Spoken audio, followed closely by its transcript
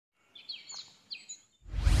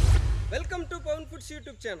Welcome to Pounfoods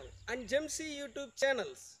YouTube channel and Gemc YouTube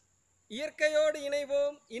channels. இயற்கையோடு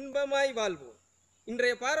இணைவோம், இன்பமாய் வாழ்வோம்.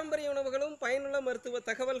 இன்றைய பாரம்பரிய உணவுகளும் பயனுள்ள மருத்துவ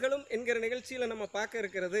தகவல்களும் என்கிற நிகழ்ச்சியில் நம்ம பார்க்க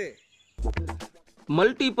இருக்கிறது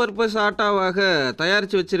மல்டி பர்பஸ் ஆட்டாவாக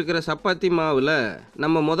தயாரித்து வச்சிருக்கிற சப்பாத்தி மாவில்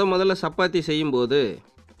நம்ம முதல்ல சப்பாத்தி செய்யும்போது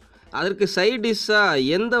அதற்கு சைட் டிஷ்ஷாக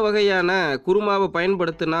எந்த வகையான குருமாவை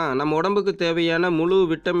பயன்படுத்தினா நம்ம உடம்புக்கு தேவையான முழு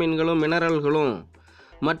விட்டமின்களும் மினரல்களும்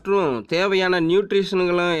மற்றும் தேவையான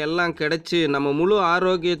நியூட்ரிஷன்களும் எல்லாம் கிடைச்சி நம்ம முழு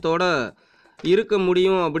ஆரோக்கியத்தோடு இருக்க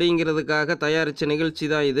முடியும் அப்படிங்கிறதுக்காக தயாரித்த நிகழ்ச்சி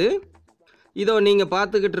தான் இது. இதோ நீங்கள்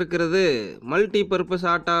பார்த்துக்கிட்டு இருக்கிறது மல்டி பர்பஸ்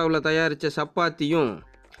ஆட்டாவில் தயாரித்த சப்பாத்தியும்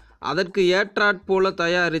அதற்கு ஏற்றாற்போல்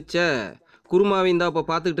தயாரித்த குருமாவையும் தான் இப்போ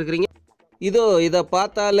பார்த்துக்கிட்டு இருக்கிறீங்க. இதோ இதை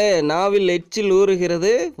பார்த்தாலே நாவில் எச்சில்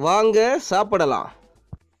ஊறுகிறது. வாங்க சாப்பிடலாம்.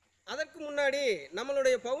 அதற்கு முன்னாடி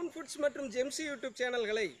நம்மளுடைய பவுன்ஃபுட்ஸ் மற்றும் ஜெம்சி யூடியூப்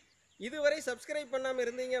சேனல்களை இதுவரை சப்ஸ்கிரைப் பண்ணாமல்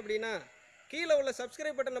இருந்தீங்க அப்படின்னா கீழே உள்ள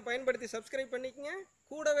சப்ஸ்கிரைப் பட்டனை பயன்படுத்தி சப்ஸ்கிரைப் பண்ணிக்கங்க.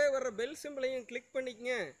 கூடவே வர்ற பெல் சிம்பிளையும் கிளிக்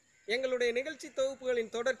பண்ணிக்கங்க. எங்களுடைய நிகழ்ச்சி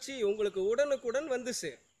தொகுப்புகளின் தொடர்ச்சி உங்களுக்கு உடனுக்குடன் வந்து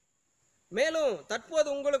சேரும். மேலும் தற்போது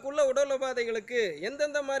உங்களுக்குள்ள உடல் உபாதைகளுக்கு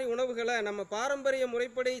எந்தெந்த மாதிரி உணவுகளை நம்ம பாரம்பரிய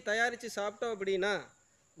முறைப்படி தயாரித்து சாப்பிட்டோம் அப்படின்னா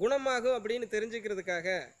குணமாகும் அப்படின்னு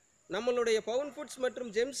தெரிஞ்சுக்கிறதுக்காக நம்மளுடைய பவுன்ஃபுட்ஸ்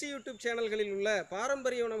மற்றும் ஜெம்சி யூடியூப் சேனல்களில் உள்ள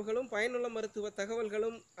பாரம்பரிய உணவுகளும் பயனுள்ள மருத்துவ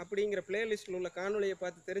தகவல்களும் அப்படிங்கிற பிளேலிஸ்டில் உள்ள காணொலியை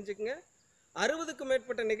பார்த்து தெரிஞ்சுக்குங்க. 60க்கும்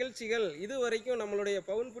மேற்பட்ட நிகழ்ச்சிகள் இதுவரைக்கும் நம்மளுடைய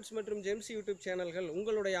பவுன்ஃபுட்ஸ் மற்றும் ஜெம்சி யூடியூப் சேனல்கள்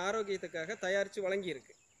உங்களுடைய ஆரோக்கியத்துக்காக தயாரித்து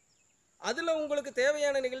வழங்கியிருக்கு. அதில் உங்களுக்கு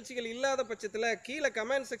தேவையான நிகழ்ச்சிகள் இல்லாத பட்சத்தில் கீழே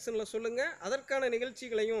கமெண்ட் செக்ஷனில் சொல்லுங்கள். அதற்கான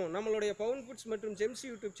நிகழ்ச்சிகளையும் நம்மளுடைய பவுன்ஃபுட்ஸ் மற்றும் ஜெம்சி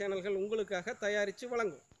யூடியூப் சேனல்கள் உங்களுக்காக தயாரித்து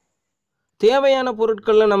வழங்கும். தேவையான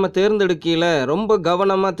பொருட்களில் நம்ம தேர்ந்தெடுக்கையில் ரொம்ப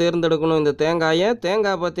கவனமாக தேர்ந்தெடுக்கணும். இந்த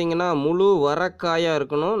தேங்காய் பார்த்திங்கன்னா முழு வரக்காயாக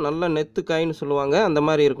இருக்கணும், நல்ல நெத்துக்காயின்னு சொல்லுவாங்க, அந்த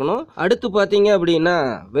மாதிரி இருக்கணும். அடுத்து பார்த்திங்க அப்படின்னா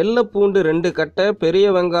வெள்ளைப்பூண்டு 2 கட்டை, பெரிய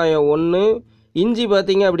வெங்காயம் 1, இஞ்சி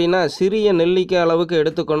பார்த்திங்க அப்படின்னா சிறிய நெல்லிக்காய் அளவுக்கு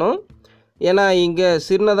எடுத்துக்கணும். ஏன்னா இங்கே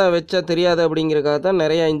சின்னதாக வச்சா தெரியாது அப்படிங்கிறக்காக தான்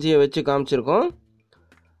நிறையா இஞ்சியை வச்சு காமிச்சிருக்கோம்.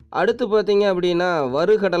 அடுத்து பார்த்திங்க அப்படின்னா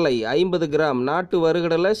வறுகடலை 50 கிராம், நாட்டு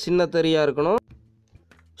வறுகடலை சின்ன தறியாக இருக்கணும்.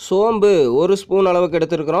 சோம்பு 1 ஸ்பூன் அளவுக்கு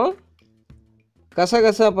எடுத்துருக்குறோம்.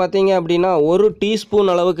 கசகசா பார்த்திங்க அப்படின்னா 1 டீஸ்பூன்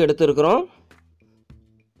அளவுக்கு எடுத்துருக்குறோம்.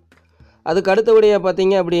 அதுக்கு அடுத்தபடியாக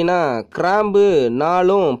பார்த்திங்க அப்படின்னா கிராம்பு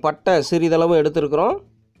 4ம், பட்டை சிறிதளவும் எடுத்துருக்குறோம்.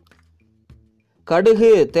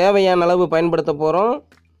 கடுகு தேவையான அளவு பயன்படுத்த போகிறோம்.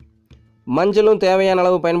 மஞ்சளும் தேவையான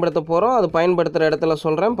அளவு பயன்படுத்த போகிறோம். அது பயன்படுத்துகிற இடத்துல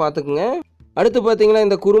சொல்கிறேன், பார்த்துக்குங்க. அடுத்து பார்த்திங்கன்னா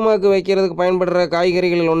இந்த குருமாக்கு வைக்கிறதுக்கு பயன்படுற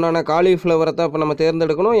காய்கறிகளில் ஒன்றான காலிஃப்ளவரை தான் இப்போ நம்ம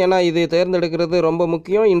தேர்ந்தெடுக்கணும். ஏன்னா இது தேர்ந்தெடுக்கிறது ரொம்ப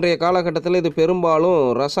முக்கியம். இன்றைய காலகட்டத்தில் இது பெரும்பாலும்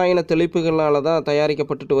ரசாயன தெளிப்புகளால் தான்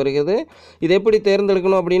தயாரிக்கப்பட்டுட்டு வருகிறது. இது எப்படி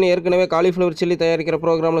தேர்ந்தெடுக்கணும் அப்படின்னு ஏற்கனவே காலிஃப்ளவர் சில்லி தயாரிக்கிற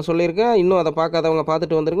ப்ரோக்ராமில் சொல்லியிருக்கேன். இன்னும் அதை பார்க்காதவங்க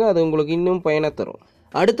பார்த்துட்டு வந்துருங்க, அது உங்களுக்கு இன்னும் பயனை தரும்.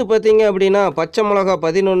 அடுத்து பார்த்திங்க அப்படின்னா பச்சை மிளகா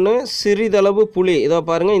 11, சிறிதளவு புளி, இதோ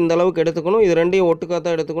பாருங்கள் இந்த அளவுக்கு எடுத்துக்கணும். இது ரெண்டையும்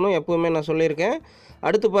ஒட்டுக்காத்தான் எடுத்துக்கணும், எப்போவுமே நான் சொல்லியிருக்கேன்.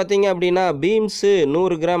 அடுத்து பார்த்திங்க அப்படின்னா பீன்ஸு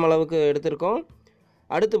 100 கிராம் அளவுக்கு எடுத்துருக்கோம்.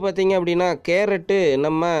 அடுத்து பார்த்திங்க அப்படின்னா கேரட்டு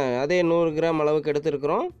நம்ம அதே 100 கிராம் அளவுக்கு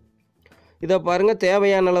எடுத்துருக்குறோம். இதை பாருங்கள்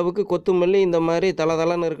தேவையான அளவுக்கு கொத்தமல்லி இந்த மாதிரி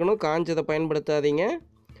தளதளன்னு இருக்கணும், காஞ்சதை பயன்படுத்தாதீங்க.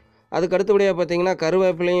 அதுக்கு அடுத்தபடியாக பார்த்திங்கன்னா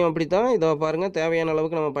கருவேப்பிலையும் அப்படி தான், இதை பாருங்கள் தேவையான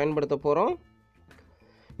அளவுக்கு நம்ம பயன்படுத்த போகிறோம்.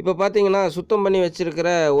 இப்போ பார்த்திங்கன்னா சுத்தம் பண்ணி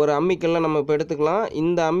வச்சுருக்கிற ஒரு அம்மிக்கல்லை நம்ம இப்போ எடுத்துக்கலாம்.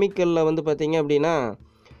 இந்த அம்மிக்கல்லில் வந்து பார்த்திங்க அப்படின்னா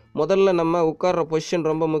முதல்ல நம்ம உட்கார்ற பொசிஷன்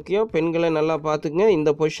ரொம்ப முக்கியம். பெண்களை நல்லா பார்த்துக்குங்க. இந்த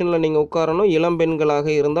பொசிஷனில் நீங்கள் உட்காரணும். இளம் பெண்களாக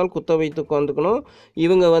இருந்தால் குத்த வைத்து உட்காந்துக்கணும்.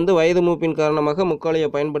 இவங்க வந்து வயது மூப்பின் காரணமாக முக்காலியை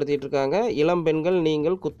பயன்படுத்திகிட்டு இருக்காங்க. இளம் பெண்கள்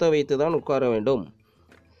நீங்கள் குத்த வைத்து தான் உட்கார வேண்டும்.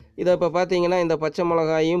 இதை இப்போ பார்த்தீங்கன்னா இந்த பச்சை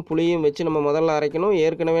மிளகாயும் புளியும் வச்சு நம்ம முதல்ல அரைக்கணும்.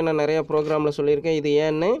 ஏற்கனவே நான் நிறையா ப்ரோக்ராமில் சொல்லியிருக்கேன், இது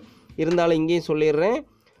ஏன்னு இருந்தாலும் இங்கேயும் சொல்லிடுறேன்.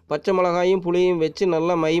 பச்சை மிளகாயும் புளியும் வச்சு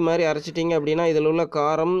நல்லா மை மாதிரி அரைச்சிட்டிங்க அப்படின்னா இதில் உள்ள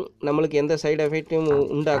காரம் நம்மளுக்கு எந்த சைடு எஃபெக்ட்டும்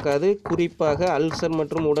உண்டாக்காது. குறிப்பாக அல்சர்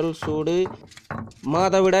மற்றும் உடல் சூடு,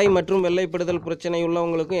 மாதவிடாய் மற்றும் வெள்ளைப்படுதல் பிரச்சனை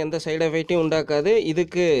உள்ளவங்களுக்கும் எந்த சைடு எஃபெக்ட்டும் உண்டாக்காது.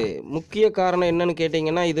 இதுக்கு முக்கிய காரணம் என்னன்னு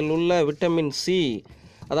கேட்டிங்கன்னா இதில் உள்ள விட்டமின் சி,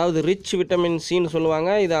 அதாவது ரிச் விட்டமின் சின்னு சொல்லுவாங்க.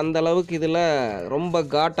 இது அந்த அளவுக்கு இதில் ரொம்ப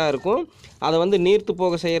காட்டாக இருக்கும். அதை வந்து நீர்த்து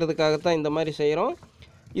போக செய்கிறதுக்காகத்தான் இந்த மாதிரி செய்கிறோம்.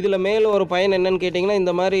 இதில் மேலும் ஒரு பயன் என்னென்னு கேட்டிங்கன்னா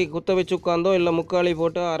இந்த மாதிரி குத்த வச்சு உட்காந்தோ இல்லை முக்காலி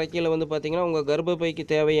போட்டோ அரைக்கையில் வந்து பார்த்திங்கன்னா உங்கள் கர்ப்பப்பைக்கு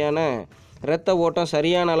தேவையான இரத்த ஓட்டம்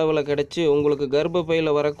சரியான அளவில் கிடச்சி உங்களுக்கு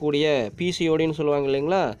கர்ப்பப்பையில் வரக்கூடிய பிசிஓடின்னு சொல்லுவாங்க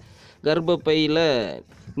இல்லைங்களா, கர்ப்பப்பையில்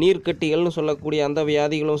நீர்க்கட்டிகள்னு சொல்லக்கூடிய அந்த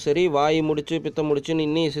வியாதிகளும் சரி, வாய் முடிச்சு பித்தம் முடிச்சுன்னு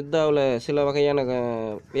இன்னும் சித்தாவில் சில வகையான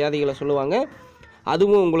வியாதிகளை சொல்லுவாங்க,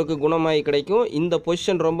 அதுவும் உங்களுக்கு குணமாகி கிடைக்கும். இந்த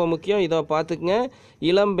பொசிஷன் ரொம்ப முக்கியம், இதை பார்த்துக்குங்க.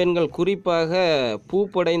 இளம் பெண்கள் குறிப்பாக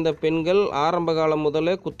பூப்படைந்த பெண்கள் ஆரம்ப காலம்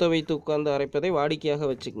முதல்ல குத்த வைத்து உட்கார்ந்து அரைப்பதை வாடிக்கையாக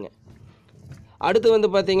வச்சுக்கோங்க. அடுத்து வந்து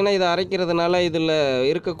பார்த்திங்கன்னா இதை அரைக்கிறதுனால இதில்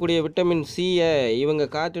இருக்கக்கூடிய விட்டமின் சியை இவங்க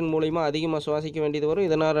காற்றின் மூலிமா அதிகமாக சுவாசிக்க வேண்டியது வரும்.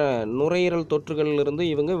 இதனால் நுரையீரல் தொற்றுகளிலிருந்து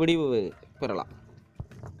இவங்க விடிவு பெறலாம்.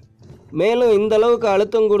 மேலும் இந்த அளவுக்கு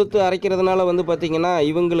அழுத்தம் கொடுத்து அரைக்கிறதுனால வந்து பார்த்திங்கன்னா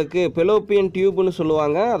இவங்களுக்கு பெலோப்பியன் டியூப்னு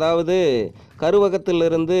சொல்லுவாங்க. அதாவது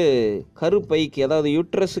கருவகத்திலிருந்து கருப்பைக்கு, அதாவது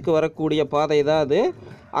யூட்ரஸுக்கு வரக்கூடிய பாதை தான் அது.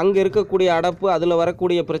 அங்கே இருக்கக்கூடிய அடப்பு, அதில்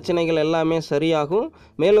வரக்கூடிய பிரச்சனைகள் எல்லாமே சரியாகும்.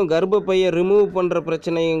 மேலும் கர்ப்பப்பையை ரிமூவ் பண்ணுற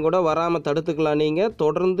பிரச்சனையும் கூட வராமல் தடுத்துக்கலாம் நீங்கள்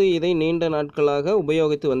தொடர்ந்து இதை நீண்ட நாட்களாக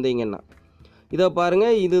உபயோகித்து வந்தீங்கன்னா. இதோ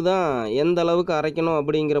பாருங்கள், இதுதான் எந்த அளவுக்கு அரைக்கணும்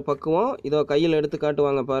அப்படிங்கிற பக்குவம். இதோ கையில் எடுத்து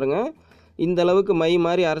காட்டுவாங்க பாருங்கள். இந்த அளவுக்கு மை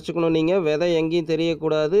மாதிரி அரைச்சிக்கணும். நீங்கள் விதை எங்கேயும்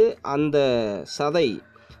தெரியக்கூடாது. அந்த சதை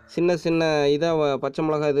சின்ன சின்ன இதாக பச்சை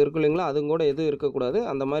மிளகாய் இது இருக்கும் இல்லைங்களா, அதுவும் கூட எதுவும் இருக்கக்கூடாது.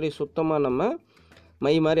 அந்த மாதிரி சுத்தமாக நம்ம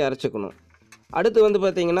மை மாதிரி அரைச்சிக்கணும். அடுத்து வந்து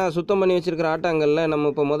பார்த்திங்கன்னா சுத்தம் பண்ணி வச்சுருக்கிற ஆட்டாங்கல்ல நம்ம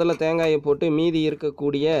இப்போ முதல்ல தேங்காயை போட்டு மீதி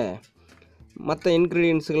இருக்கக்கூடிய மற்ற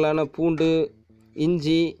இன்க்ரீடியன்ஸுகளான பூண்டு,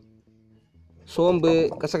 இஞ்சி, சோம்பு,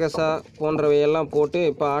 கசகசா போன்றவையெல்லாம் போட்டு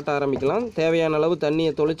இப்போ ஆட்ட ஆரம்பிக்கலாம். தேவையான அளவு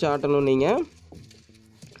தண்ணியை தொளிச்சு ஆட்டணும். நீங்கள்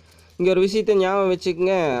இங்கே ஒரு விஷயத்தை ஞாபகம்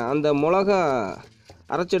வச்சுக்கோங்க. அந்த மிளகா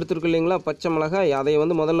அரைச்சி எடுத்துருக்கு இல்லைங்களா, பச்சை மிளகாய், அதை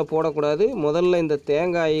வந்து முதல்ல போடக்கூடாது. முதல்ல இந்த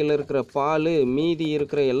தேங்காயில் இருக்கிற பால் மீதி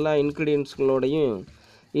இருக்கிற எல்லா இன்க்ரீடியன்ஸுகளோடையும்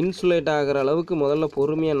இன்சுலேட் ஆகிற அளவுக்கு முதல்ல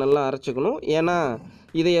பொறுமையாக நல்லா அரைச்சிக்கணும். ஏன்னா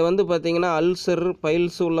இதையை வந்து பார்த்திங்கன்னா அல்சர்,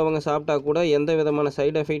 பைல்ஸ் உள்ளவங்க சாப்பிட்டா கூட எந்த விதமான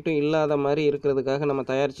சைடு எஃபெக்ட்டும் இல்லாத மாதிரி இருக்கிறதுக்காக நம்ம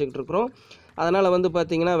தயாரிச்சுக்கிட்டு இருக்கிறோம். அதனால் வந்து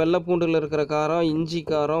பார்த்திங்கன்னா வெள்ளைப்பூண்டில் இருக்கிற காரம், இஞ்சி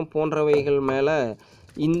காரம் போன்றவைகள் மேலே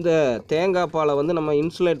இந்த தேங்காய் பாலை வந்து நம்ம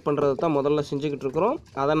இன்சுலேட் பண்ணுறது தான் முதல்ல செஞ்சுக்கிட்டு இருக்கிறோம்.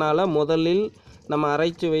 அதனால் முதலில் நம்ம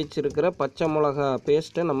அரைச்சி வச்சிருக்கிற பச்சை மிளகா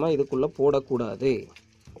பேஸ்ட்டை நம்ம இதுக்குள்ளே போடக்கூடாது.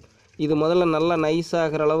 இது முதல்ல நல்லா நைஸ்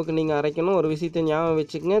ஆகிற அளவுக்கு நீங்கள் அரைக்கணும். ஒரு விஷயத்தை ஞாபகம்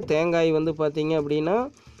வச்சுக்கோங்க, தேங்காய் வந்து பார்த்திங்க அப்படின்னா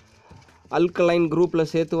அல்கலைன்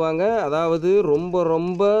குரூப்பில் சேர்த்துவாங்க. அதாவது ரொம்ப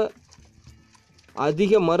ரொம்ப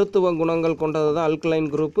அதிக மருத்துவ குணங்கள் கொண்டது தான்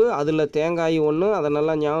அல்கலைன் குரூப்பு. அதில் தேங்காய் ஒன்று. அதை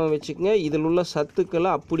நல்லா ஞாபகம் வச்சுக்கோங்க. இதில் உள்ள சத்துக்களை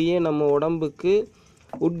அப்படியே நம்ம உடம்புக்கு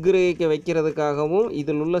உட்கிரகிக்க வைக்கிறதுக்காகவும்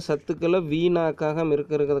இதில் உள்ள சத்துக்களை வீணாக்காக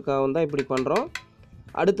இருக்கிறதுக்காகவும் தான் இப்படி பண்ணுறோம்.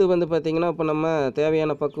 அடுத்து வந்து பார்த்திங்கன்னா இப்போ நம்ம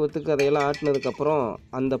தேவையான பக்குவத்துக்கு அதையெல்லாம் ஆட்டினதுக்கப்புறம்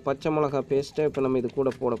அந்த பச்சை மிளகா பேஸ்ட்டை இப்போ நம்ம இது கூட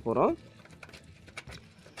போட போகிறோம்.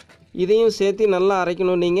 இதையும் சேர்த்து நல்லா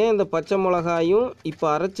அரைக்கணும். நீங்கள் இந்த பச்சை மிளகாயும் இப்போ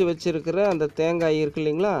அரைச்சி வச்சுருக்கிற அந்த தேங்காய் இருக்கு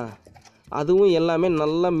இல்லைங்களா, அதுவும் எல்லாமே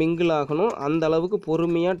நல்லா மிங்கிள் ஆகணும். அந்த அளவுக்கு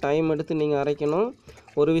பொறுமையாக டைம் எடுத்து நீங்கள் அரைக்கணும்.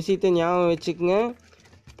 ஒரு விஷயத்தை ஞாபகம் வச்சுக்கோங்க,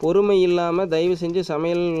 பொறுமை இல்லாமல் தயவு செஞ்சு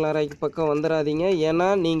சமையல் அறைக்கு பக்கம் வந்துடாதீங்க. ஏன்னா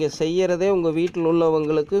நீங்கள் செய்கிறதே உங்கள் வீட்டில்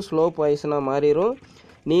உள்ளவங்களுக்கு ஸ்லோ பாய்சனாக மாறிடும்.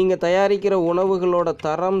 நீங்கள் தயாரிக்கிற உணவுகளோட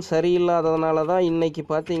தரம் சரியில்லாததுனால தான் இன்றைக்கி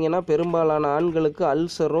பார்த்தீங்கன்னா பெரும்பாலான ஆண்களுக்கு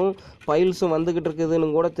அல்சரும் பைல்ஸும் வந்துக்கிட்டு இருக்குதுன்னு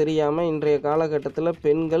கூட தெரியாமல் இன்றைய காலகட்டத்தில்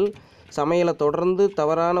பெண்கள் சமையலை தொடர்ந்து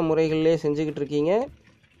தவறான முறைகளிலே செஞ்சுக்கிட்டு இருக்கீங்க.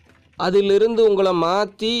 அதிலிருந்து உங்களை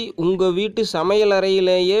மாற்றி உங்கள் வீட்டு சமையல்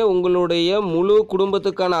அறையிலேயே உங்களுடைய முழு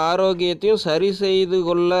குடும்பத்துக்கான ஆரோக்கியத்தையும் சரி செய்து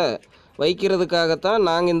கொள்ள வைக்கிறதுக்காகத்தான்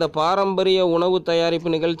நாங்கள் இந்த பாரம்பரிய உணவு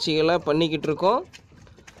தயாரிப்பு நிகழ்ச்சிகளை பண்ணிக்கிட்டு இருக்கோம்.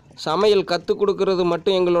 சமையல் கற்றுக் கொடுக்கறது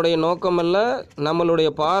மட்டும் எங்களுடைய நோக்கமல்ல, நம்மளுடைய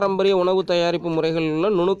பாரம்பரிய உணவு தயாரிப்பு முறைகளில் உள்ள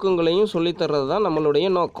நுணுக்கங்களையும் சொல்லித்தர்றது தான் நம்மளுடைய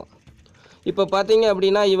நோக்கம். இப்போ பார்த்தீங்க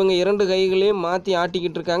அப்படின்னா இவங்க 2 கைகளையும் மாற்றி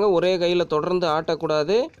ஆட்டிக்கிட்டு இருக்காங்க. ஒரே கையில் தொடர்ந்து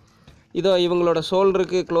ஆட்டக்கூடாது. இதோ இவங்களோட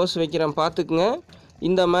ஷோல்டருக்கு க்ளோஸ் வைக்கிறேன், பார்த்துக்குங்க.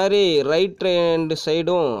 இந்த மாதிரி ரைட் ஹேண்டு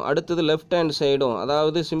சைடும் அடுத்தது லெஃப்ட் ஹேண்ட் சைடும்,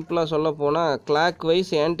 அதாவது சிம்பிளாக சொல்ல போனால் கிளாக்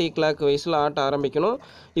வைஸ் ஆன்டி கிளாக் வைஸில் ஆட்ட ஆரம்பிக்கணும்.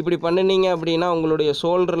 இப்படி பண்ணினீங்க அப்படின்னா உங்களுடைய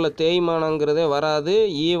ஷோல்டரில் தேய்மானங்கிறதே வராது,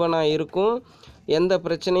 ஈவனாக இருக்கும், எந்த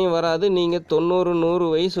பிரச்சனையும் வராது. நீங்கள் 90-100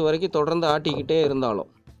 வயசு வரைக்கும் தொடர்ந்து ஆட்டிக்கிட்டே இருந்தாலும்.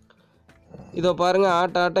 இதோ பாருங்கள்,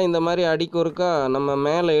 ஆட்ட இந்த மாதிரி அடிக்கொருக்கா நம்ம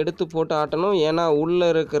மேலே எடுத்து போட்டு ஆட்டணும். ஏன்னா உள்ளே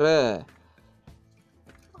இருக்கிற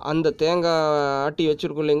அந்த தேங்காய் ஆட்டி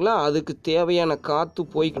வச்சுருக்கோம் இல்லைங்களா, அதுக்கு தேவையான காற்று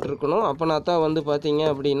போய்கிட்டு இருக்கணும். அப்போனா தான் வந்து பார்த்திங்க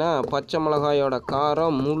அப்படின்னா பச்சை மிளகாயோட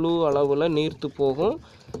காரம் முழு அளவில் நீர்த்து போகும்.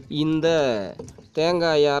 இந்த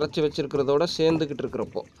தேங்காயை அரைச்சி வச்சுருக்கிறதோட சேர்ந்துக்கிட்டு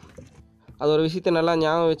இருக்கிறப்போ அது ஒரு விஷயத்தை நல்லா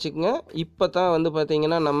ஞாபகம் வச்சுக்கோங்க. இப்போ தான் வந்து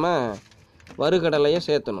பார்த்திங்கன்னா நம்ம வறுகடலையை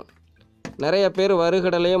சேர்த்தணும். நிறைய பேர்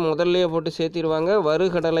வறுகடலையை முதல்லையே போட்டு சேர்த்திடுவாங்க.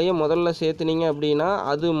 வறுகடலையை முதல்ல சேர்த்துனீங்க அப்படின்னா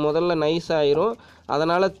அது முதல்ல நைஸ் ஆயிரும்.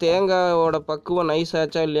 அதனால் தேங்காயோட பக்குவம் நைஸ்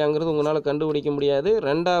ஆச்சா இல்லையாங்கிறது உங்களால் கண்டுபிடிக்க முடியாது.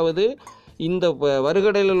 ரெண்டாவது, இந்த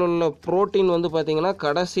வறுகடையில் உள்ள புரோட்டீன் வந்து பார்த்திங்கன்னா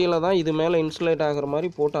கடைசியில் தான் இது மேலே இன்சுலேட் ஆகிற மாதிரி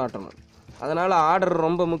போட்டு ஆட்டணும். அதனால் ஆர்டர்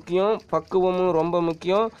ரொம்ப முக்கியம், பக்குவமும் ரொம்ப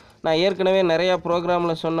முக்கியம். நான் ஏற்கனவே நிறையா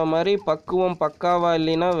ப்ரோக்ராமில் சொன்ன மாதிரி பக்குவம் பக்காவாக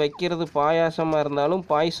இல்லைன்னா வைக்கிறது பாயாசமாக இருந்தாலும்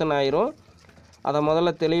பாய்சன் ஆயிரும். அதை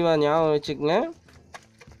முதல்ல தெளிவாக ஞாபகம் வச்சுக்கோங்க.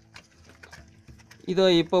 இதோ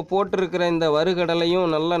இப்போ போட்டிருக்கிற இந்த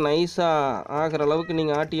வறுகடலையும் நல்லா நைஸாக ஆகிற அளவுக்கு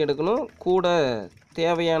நீங்கள் ஆட்டி எடுக்கணும். கூட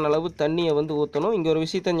தேவையான அளவு தண்ணியை வந்து ஊற்றணும். இங்கே ஒரு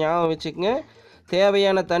விஷயத்தை ஞாபகம் வச்சுக்கோங்க,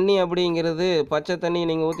 தேவையான தண்ணி அப்படிங்கிறது பச்சை தண்ணி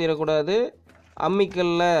நீங்கள் ஊற்றிடக்கூடாது.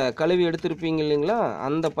 அம்மிக்கல்லில் கழுவி எடுத்துருப்பீங்க இல்லைங்களா,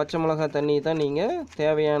 அந்த பச்சை மிளகாய் தண்ணி தான் நீங்கள்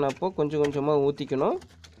தேவையானப்போ கொஞ்சம் கொஞ்சமாக ஊற்றிக்கணும்.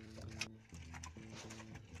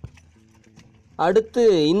 அடுத்து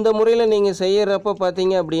இந்த முறையில் நீங்கள் செய்கிறப்ப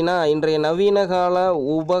பார்த்தீங்க அப்படின்னா இன்றைய நவீன கால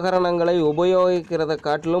உபகரணங்களை உபயோகிக்கிறத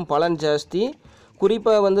காட்டிலும் பலன் ஜாஸ்தி.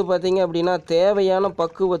 குறிப்பாக வந்து பார்த்தீங்க அப்படின்னா தேவையான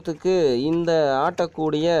பக்குவத்துக்கு இந்த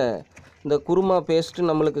ஆட்டக்கூடிய இந்த குருமா பேஸ்ட்டு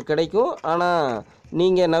நம்மளுக்கு கிடைக்கும். ஆனால்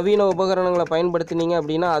நீங்கள் நவீன உபகரணங்களை பயன்படுத்தினீங்க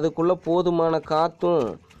அப்படின்னா அதுக்குள்ளே போதுமான காற்றும்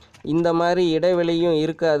இந்த மாதிரி இடைவெளியும்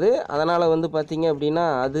இருக்காது. அதனால் வந்து பார்த்தீங்க அப்படின்னா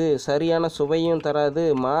அது சரியான சுவையும் தராது,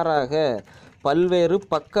 மாறாக பல்வேறு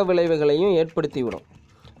பக்க விளைவுகளையும் ஏற்படுத்திவிடும்.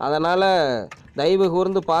 அதனால் தயவு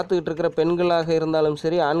கூர்ந்து பார்த்துக்கிட்டு இருக்கிற பெண்களாக இருந்தாலும்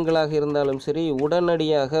சரி, ஆண்களாக இருந்தாலும் சரி,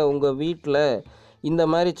 உடனடியாக உங்கள் வீட்டில் இந்த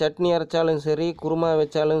மாதிரி சட்னி அரைச்சாலும் சரி, குருமா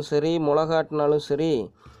வச்சாலும் சரி, மிளகாட்டினாலும் சரி,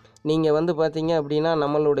 நீங்கள் வந்து பார்த்தீங்க அப்படின்னா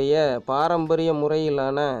நம்மளுடைய பாரம்பரிய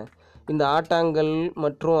முறையிலான இந்த ஆட்டாங்கல்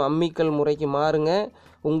மற்றும் அம்மிக்கல் முறைக்கு மாறுங்க.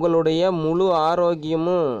 உங்களுடைய முழு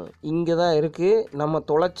ஆரோக்கியமும் இங்கே தான் இருக்குது. நம்ம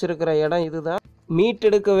தொலைச்சிருக்கிற இடம் இதுதான்,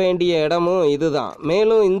 மீட்டெடுக்க வேண்டிய இடமும் இதுதான்.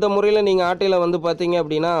 மேலும் இந்த முறையில் நீங்கள் ஆட்டையில் வந்து பார்த்தீங்க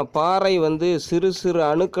அப்படின்னா பாறை வந்து சிறு சிறு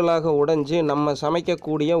அணுக்களாக உடைஞ்சு நம்ம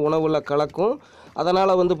சமைக்கக்கூடிய உணவில் கலக்கும்.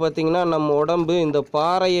 அதனால் வந்து பார்த்திங்கன்னா நம்ம உடம்பு இந்த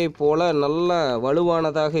பாறையை போல் நல்ல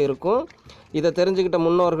வலுவானதாக இருக்கும். இதை தெரிஞ்சுக்கிட்ட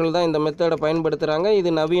முன்னோர்கள் தான் இந்த மெத்தடை பயன்படுத்துகிறாங்க. இது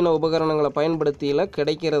நவீன உபகரணங்களை பயன்படுத்தியில்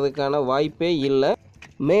கிடைக்கிறதுக்கான வாய்ப்பே இல்லை.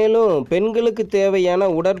 மேலும் பெண்களுக்கு தேவையான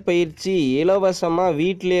உடற்பயிற்சி இலவசமாக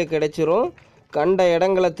வீட்டிலேயே கிடைச்சிரும். கண்ட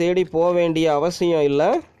இடங்களை தேடி போக வேண்டிய அவசியம் இல்லை.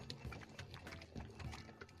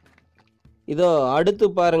 இதோ அடுத்து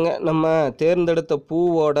பாருங்கள், நம்ம தேர்ந்தெடுத்த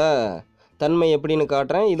பூவோட தன்மை எப்படின்னு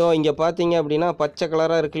காட்டுறேன். இதோ இங்கே பார்த்தீங்க அப்படின்னா பச்சை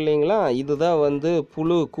கலராக இருக்குது இல்லைங்களா, இதுதான் வந்து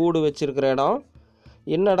புழு கூடு வச்சுருக்கிற இடம்.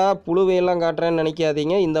 என்னடா புழுவையெல்லாம் காட்டுறேன்னு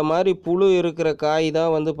நினைக்காதீங்க. இந்த மாதிரி புழு இருக்கிற காய்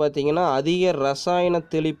தான் வந்து பார்த்திங்கன்னா அதிக ரசாயன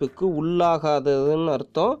தெளிப்புக்கு உள்ளாகாததுன்னு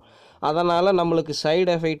அர்த்தம். அதனால் நம்மளுக்கு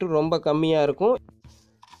சைடு எஃபெக்ட் ரொம்ப கம்மியாக இருக்கும்.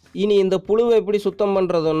 இனி இந்த புழுவை எப்படி சுத்தம்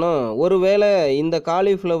பண்ணுறதுன்னு, ஒருவேளை இந்த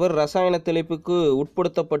காலிஃப்ளவர் ரசாயன தெளிப்புக்கு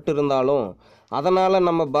உட்படுத்தப்பட்டிருந்தாலும் அதனால்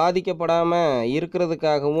நம்ம பாதிக்கப்படாமல்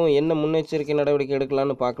இருக்கிறதுக்காகவும் என்ன முன்னெச்சரிக்கை நடவடிக்கை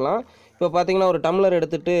எடுக்கலான்னு பார்க்கலாம். இப்போ பார்த்திங்கன்னா ஒரு டம்ளர்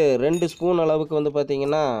எடுத்துகிட்டு 2 ஸ்பூன் அளவுக்கு வந்து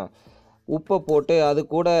பார்த்திங்கன்னா உப்பை போட்டு அது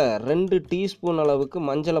கூட 2 டீஸ்பூன் அளவுக்கு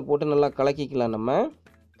மஞ்சளை போட்டு நல்லா கலக்கிக்கலாம். நம்ம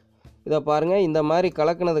இதை பாருங்கள், இந்த மாதிரி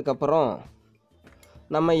கலக்கினதுக்கப்புறம்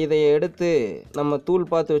நம்ம இதை எடுத்து நம்ம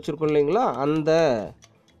தூள் பார்த்து வச்சுருக்கோம் இல்லைங்களா, அந்த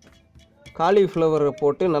காலிஃப்ளவரை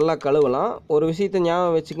போட்டு நல்லா கழுவலாம். ஒரு விஷயத்தை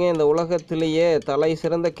ஞாபகம் வச்சுக்கங்க, இந்த உலகத்திலேயே தலை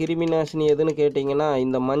சிறந்த கிருமி நாசினி எதுன்னு கேட்டிங்கன்னா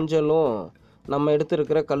இந்த மஞ்சளும் நம்ம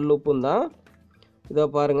எடுத்துருக்கிற கல்லுப்பும் தான். இதை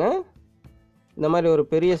பாருங்கள், இந்த மாதிரி ஒரு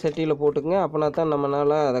பெரிய சட்டியில் போட்டுங்க, அப்படின்னா தான்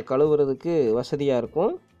நம்மளால் அதை கழுவுறதுக்கு வசதியாக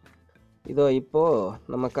இருக்கும். இதோ இப்போது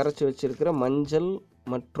நம்ம கரைச்சி வச்சுருக்கிற மஞ்சள்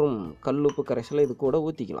மற்றும் கல்லுப்பு கரைசலை இது கூட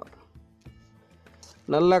ஊற்றிக்கலாம்.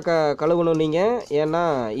 நல்லா கழுவணும் நீங்கள். ஏன்னா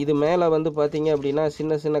இது மேலே வந்து பார்த்தீங்க அப்படின்னா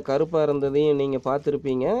சின்ன சின்ன கருப்பாக இருந்ததையும் நீங்கள்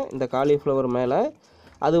பார்த்துருப்பீங்க இந்த காலிஃப்ளவர் மேலே.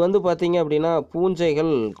 அது வந்து பார்த்தீங்க அப்படின்னா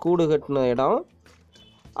பூஞ்சைகள் கூடு கட்டின இடம்.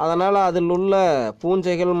 அதனால் அதில் உள்ள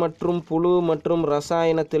பூஞ்சைகள் மற்றும் புழு மற்றும்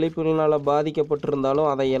ரசாயன தெளிப்புகளினால் பாதிக்கப்பட்டிருந்தாலும்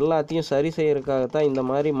அதை எல்லாத்தையும் சரி செய்யறதுக்காகத்தான் இந்த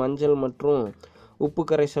மாதிரி மஞ்சள் மற்றும் உப்பு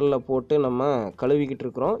கரைசலில் போட்டு நம்ம கழுவிக்கிட்டு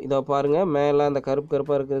இருக்கிறோம். இதை பாருங்கள், மேலே அந்த கருப்பு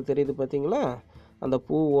கருப்பாக இருக்கிறது தெரியுது பார்த்தீங்களா, அந்த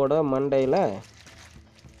பூவோட மண்டையில்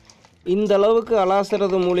இந்த அளவுக்கு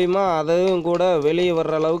அலாசுறது மூலிமா அதையும் கூட வெளியே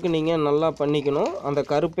வர்ற அளவுக்கு நீங்கள் நல்லா பண்ணிக்கணும். அந்த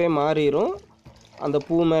கருப்பே மாறிடும் அந்த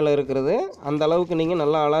பூ மேலே இருக்கிறது, அந்த அளவுக்கு நீங்கள்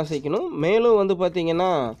நல்லா அலாசிக்கணும். மேலும் வந்து பார்த்திங்கன்னா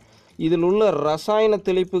இதில் உள்ள ரசாயன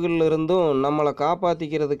தெளிப்புகள் இருந்தும் நம்மளை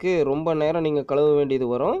காப்பாற்றிக்கிறதுக்கு ரொம்ப நேரம் நீங்கள் கழுவ வேண்டியது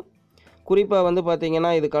வரும். குறிப்பாக வந்து பார்த்திங்கன்னா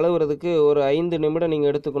இது கழுவுறதுக்கு ஒரு 5 நிமிடம்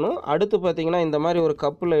நீங்கள் எடுத்துக்கணும். அடுத்து பார்த்திங்கன்னா இந்த மாதிரி ஒரு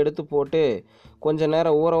கப்பில் எடுத்து போட்டு கொஞ்சம்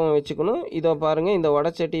நேரம் ஊறவும் வச்சுக்கணும். இதை பாருங்கள், இந்த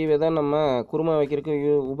வடைச்சட்டியை தான் நம்ம குருமா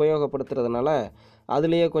வைக்கிறதுக்கு உபயோகப்படுத்துறதுனால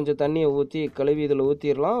அதுலேயே கொஞ்சம் தண்ணியை ஊற்றி கழுவி இதில்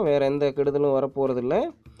ஊற்றிடலாம். வேறு எந்த கெடுதலும் வரப்போகிறதில்ல.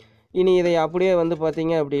 இனி இதை அப்படியே வந்து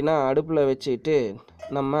பார்த்திங்க அப்படின்னா அடுப்பில் வச்சுட்டு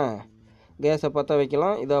நம்ம கேஸை பற்ற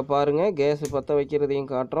வைக்கலாம். இதை பாருங்கள், கேஸ் பற்ற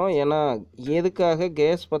வைக்கிறதையும் காட்டுறோம். ஏன்னா எதுக்காக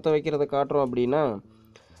கேஸ் பற்ற வைக்கிறத காட்டுறோம் அப்படின்னா,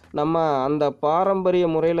 நம்ம அந்த பாரம்பரிய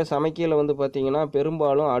முறையில் சமைக்கையில் வந்து பார்த்திங்கன்னா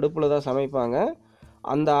பெரும்பாலும் அடுப்பில் தான் சமைப்பாங்க.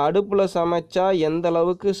 அந்த அடுப்பில் சமைச்சா எந்த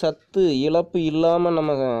அளவுக்கு சத்து இழப்பு இல்லாமல்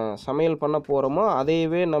நம்ம சமையல் பண்ண போகிறோமோ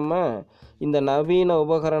அதையவே நம்ம இந்த நவீன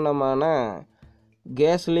உபகரணமான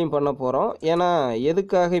கேஸ்லேயும் பண்ண போகிறோம். ஏன்னா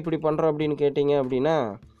எதுக்காக இப்படி பண்ணுறோம் அப்படின்னு கேட்டிங்க அப்படின்னா,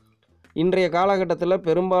 இன்றைய காலகட்டத்தில்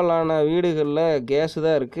பெரும்பாலான வீடுகளில் கேஸு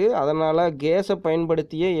தான் இருக்குது. அதனால் கேஸை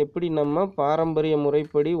பயன்படுத்தியே எப்படி நம்ம பாரம்பரிய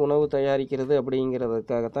முறைப்படி உணவு தயாரிக்கிறது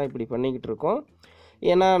அப்படிங்கிறதுக்காகத்தான் இப்படி பண்ணிக்கிட்டு இருக்கோம்.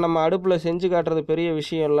 ஏன்னா நம்ம அடுப்பில் செஞ்சு காட்டுறது பெரிய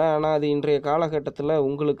விஷயம் இல்லை, ஆனால் அது இன்றைய காலகட்டத்தில்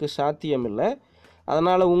உங்களுக்கு சாத்தியம் இல்லை.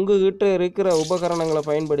 அதனால் உங்ககிட்ட இருக்கிற உபகரணங்களை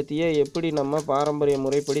பயன்படுத்தியே எப்படி நம்ம பாரம்பரிய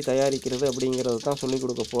முறைப்படி தயாரிக்கிறது அப்படிங்கிறது தான் சொல்லிக்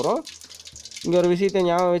கொடுக்க போகிறோம். இங்கே ஒரு விஷயத்தை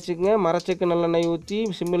ஞாபகம் வச்சுக்கோங்க. மரச்செக்கு நல்லெண்ணெய் ஊற்றி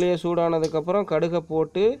சிம்மிலேயே சூடானதுக்கப்புறம் கடுகை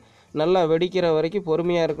போட்டு நல்லா வெடிக்கிற வரைக்கும்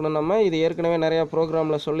பொறுமையாக இருக்கணும். நம்ம இது ஏற்கனவே நிறையா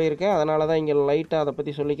ப்ரோக்ராமில் சொல்லியிருக்கேன், அதனால தான் இங்கே லைட்டாக அதை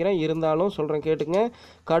பற்றி சொல்லிக்கிறேன். இருந்தாலும் சொல்கிறேன் கேட்டுங்க.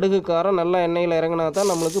 கடுகு காரம் நல்லா எண்ணெயில் இறங்கினா தான்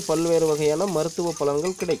நம்மளுக்கு பல்வேறு வகையான மருத்துவ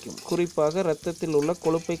பலன்கள் கிடைக்கும். குறிப்பாக இரத்தத்தில் உள்ள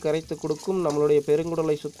கொழுப்பை கரைத்து கொடுக்கும், நம்மளுடைய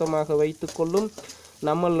பெருங்குடலை சுத்தமாக வைத்துக்கொள்ளும்,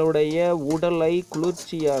 நம்மளுடைய உடலை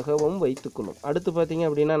குளிர்ச்சியாகவும் வைத்துக்கொள்ளும். அடுத்து பார்த்திங்க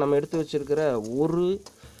அப்படின்னா நம்ம எடுத்து வச்சுருக்கிற ஒரு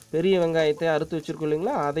பெரிய வெங்காயத்தை அறுத்து வச்சுருக்கோம்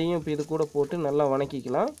இல்லைங்களா, அதையும் இப்போ இது கூட போட்டு நல்லா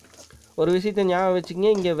வணக்கிக்கலாம். ஒரு விஷயத்தை ஞாபகம் வச்சுக்கிங்க,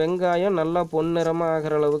 இங்கே வெங்காயம் நல்லா பொன்னிறமாக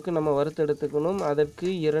ஆகிற அளவுக்கு நம்ம வறுத்தெடுத்துக்கணும். அதற்கு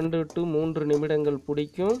 2 to 3 நிமிடங்கள்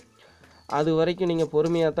பிடிக்கும். அது வரைக்கும் நீங்கள்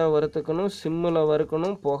பொறுமையாக தான் வறுத்துக்கணும். சிம்மில்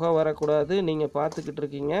வறுக்கணும், புகை வரக்கூடாது. நீங்கள் பார்த்துக்கிட்டு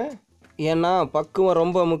இருக்கீங்க, ஏன்னா பக்குவம்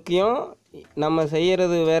ரொம்ப முக்கியம். நம்ம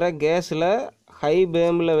செய்கிறது வேறு கேஸில் ஹை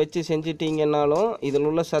பேமில் வச்சு செஞ்சிட்டிங்கன்னாலும் இதில்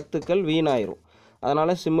உள்ள சத்துக்கள் வீணாயிரும்.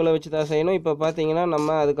 அதனால் சிம்மில் வச்சு தான் செய்யணும். இப்போ பார்த்தீங்கன்னா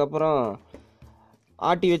நம்ம அதுக்கப்புறம்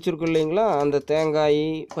ஆட்டி வச்சுருக்கோம் இல்லைங்களா, அந்த தேங்காய்,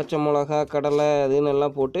 பச்சை மிளகா, கடலை அதுன்னு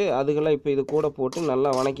எல்லாம் போட்டு அதுகளை இப்போ இது கூட போட்டு நல்லா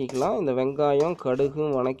வணக்கிக்கலாம். இந்த வெங்காயம்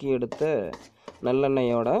கடுகும் வணக்கி எடுத்த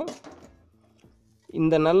நல்லெண்ணெயோட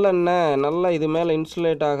இந்த நல்லெண்ணெய் நல்லா இது மேலே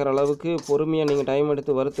இன்சுலேட் ஆகிற அளவுக்கு பொறுமையாக நீங்கள் டைம்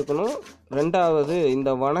எடுத்து வறுத்துக்கணும். ரெண்டாவது,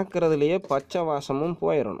 இந்த வணக்கிறதுலையே பச்சை வாசமும்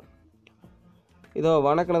போயிடணும். இதோ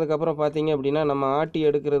வணக்கினதுக்கப்புறம் பார்த்தீங்க அப்படின்னா நம்ம ஆட்டி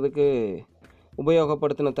எடுக்கிறதுக்கு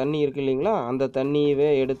உபயோகப்படுத்தின தண்ணி இருக்குது இல்லைங்களா, அந்த தண்ணியவே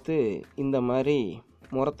எடுத்து இந்த மாதிரி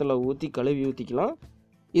முரத்தில் ஊற்றி கழுவி ஊற்றிக்கலாம்.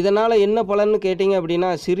 இதனால் என்ன பலன்னு கேட்டிங்க அப்படின்னா,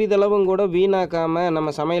 சிறிதளவும் கூட வீணாக்காமல்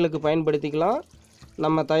நம்ம சமையலுக்கு பயன்படுத்திக்கலாம்.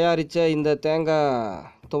 நம்ம தயாரித்த இந்த தேங்காய்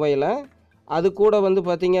துவையலை அது கூட வந்து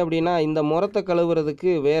பார்த்திங்க அப்படின்னா இந்த முரத்தை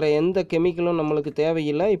கழுவுறதுக்கு வேறு எந்த கெமிக்கலும் நம்மளுக்கு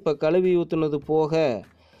தேவையில்லை. இப்போ கழுவி ஊற்றுனது போக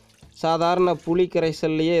சாதாரண புளி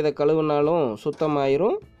கரைசல்லையே இதை கழுவினாலும்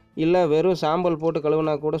சுத்தமாயிரும், இல்லை வெறும் சாம்பல் போட்டு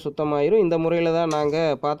கழுவினா கூட சுத்தமாயிரும். இந்த முறையில் தான்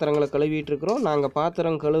நாங்கள் பாத்திரங்களை கழுவிட்டுருக்குறோம். நாங்கள்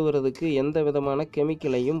பாத்திரம் கழுவுறதுக்கு எந்த விதமான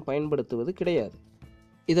கெமிக்கலையும் பயன்படுத்துவது கிடையாது.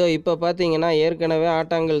 இதோ இப்போ பார்த்தீங்கன்னா ஏற்கனவே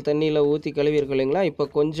ஆட்டாங்கல் தண்ணியில் ஊற்றி கழுவிருக்கோம் இல்லைங்களா, இப்போ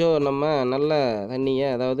கொஞ்சம் நம்ம நல்ல தண்ணியை,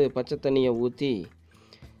 அதாவது பச்சை தண்ணியை ஊற்றி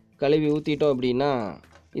கழுவி ஊற்றிட்டோம் அப்படின்னா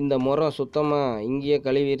இந்த முறம் சுத்தமாக இங்கேயே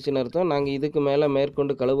கழுவிருச்சுன்னு அர்த்தம். நாங்கள் இதுக்கு மேலே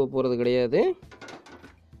மேற்கொண்டு கழுவ போகிறது கிடையாது.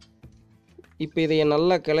 இப்போ இதையை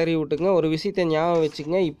நல்லா கிளறி விட்டுங்க. ஒரு விஷயத்தை ஞாபகம்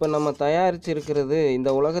வச்சுக்கங்க, இப்போ நம்ம தயாரிச்சிருக்கிறது இந்த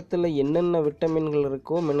உலகத்தில் என்னென்ன விட்டமின்கள்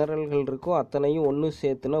இருக்கோ, மினரல்கள் இருக்கோ அத்தனையும் ஒன்று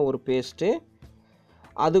சேர்த்துனா ஒரு பேஸ்ட்டு.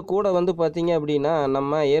 அது கூட வந்து பார்த்திங்க அப்படின்னா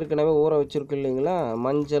நம்ம ஏற்கனவே ஊற வச்சுருக்கோம் இல்லைங்களா,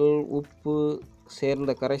 மஞ்சள் உப்பு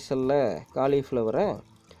சேர்ந்த கரைசலில் காலிஃப்ளவரை,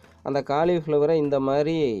 அந்த காலிஃப்ளவரை இந்த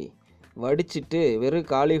மாதிரி வடிச்சிட்டு வெறும்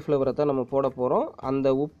காலிஃப்ளவரை தான் நம்ம போட போகிறோம். அந்த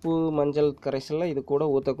உப்பு மஞ்சள் கரைசலில் இது கூட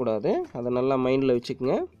ஊற்றக்கூடாது, அதை நல்லா மைண்டில்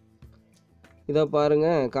வச்சுக்கோங்க. இதை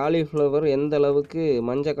பாருங்கள், காலிஃப்ளவர் எந்த அளவுக்கு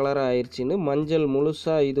மஞ்சள் கலராக ஆயிடுச்சின்னு. மஞ்சள்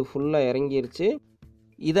முழுசாக இது ஃபுல்லாக இறங்கிருச்சு.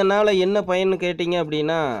 இதனால் என்ன பயன்னு கேட்டிங்க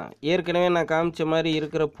அப்படின்னா, ஏற்கனவே நான் காமிச்ச மாதிரி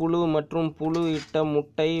இருக்கிற புழு மற்றும் புழு இட்ட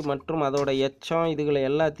முட்டை மற்றும் அதோட எச்சம் இதுகளை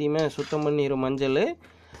எல்லாத்தையுமே சுத்தம் பண்ணிடும் மஞ்சள்.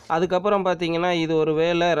 அதுக்கப்புறம் பார்த்திங்கன்னா இது ஒரு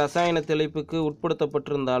வேளை ரசாயன தெளிப்புக்கு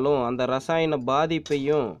உட்படுத்தப்பட்டிருந்தாலும் அந்த ரசாயன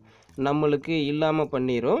பாதிப்பையும் நம்மளுக்கு இல்லாமல்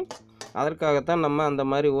பண்ணிடும். அதற்காகத்தான் நம்ம அந்த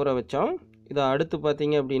மாதிரி ஊற வச்சோம். இதை அடுத்து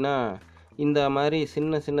பார்த்திங்க அப்படின்னா இந்த மாதிரி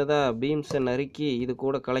சின்ன சின்னதாக பீன்ஸை நறுக்கி இது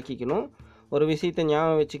கூட கலக்கிக்கணும். ஒரு விஷயத்தை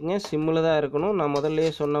ஞாபகம் வச்சுக்கங்க, சிம்மில் தான் இருக்கணும். நான்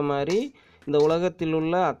முதல்லையே சொன்ன மாதிரி இந்த உலகத்தில்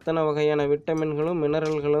உள்ள அத்தனை வகையான விட்டமின்களும்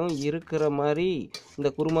மினரல்களும் இருக்கிற மாதிரி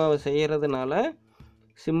இந்த குருமாவை செய்கிறதுனால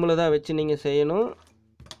சிம்மில் தான் வச்சு நீங்கள் செய்யணும்.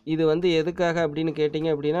 இது வந்து எதுக்காக அப்படின்னு கேட்டிங்க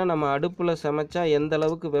அப்படின்னா, நம்ம அடுப்பில் சமைச்சா எந்த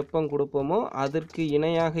அளவுக்கு வெப்பம் கொடுப்போமோ அதற்கு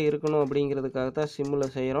இணையாக இருக்கணும் அப்படிங்கிறதுக்காக தான்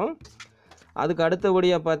சிம்மில் செய்கிறோம். அதுக்கு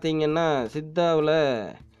அடுத்தபடியாக பார்த்திங்கன்னா சித்தாவில்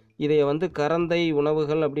இதை வந்து கரந்தை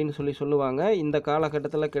உணவுகள் அப்படின்னு சொல்லுவாங்க. இந்த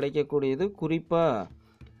காலகட்டத்தில் கிடைக்கக்கூடியது குறிப்பாக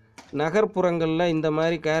நகர்ப்புறங்களில் இந்த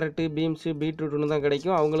மாதிரி கேரட்டு, பீன்ஸு, பீட்ரூட்டுன்னு தான்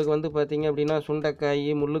கிடைக்கும். அவங்களுக்கு வந்து பார்த்திங்க அப்படின்னா சுண்டைக்காய்,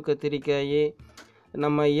 முள்ளு கத்திரிக்காய்,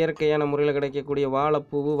 நம்ம இயற்கையான முறையில் கிடைக்கக்கூடிய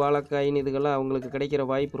வாழைப்பூ, வாழைக்காயின்னு இதுகெல்லாம் அவங்களுக்கு கிடைக்கிற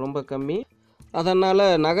வாய்ப்பு ரொம்ப கம்மி. அதனால்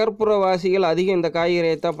நகர்ப்புற வாசிகள் அதிகம் இந்த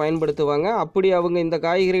காய்கறியை தான் பயன்படுத்துவாங்க. அப்படி அவங்க இந்த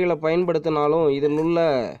காய்கறிகளை பயன்படுத்தினாலும் இதில் உள்ள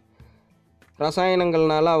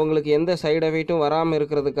ரசாயனங்கள்னால அவங்களுக்கு எந்த சைடு எஃபெக்ட்டும் வராமல்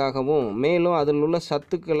இருக்கிறதுக்காகவும் மேலும் அதில் உள்ள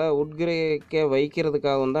சத்துக்களை உட்கிரகிக்க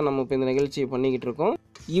வைக்கிறதுக்காகவும் தான் நம்ம இப்போ இந்த நிகழ்ச்சியை பண்ணிக்கிட்டு இருக்கோம்.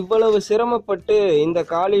 இவ்வளவு சிரமப்பட்டு இந்த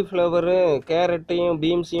காலிஃப்ளவரு, கேரட்டையும்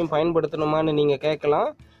பீன்ஸையும் பயன்படுத்தணுமான்னு நீங்கள்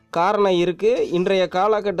கேட்கலாம். காரணம் இருக்குது. இன்றைய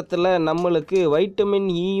காலகட்டத்தில் நம்மளுக்கு வைட்டமின்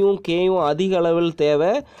ஈயும் கேயும் அதிக அளவில்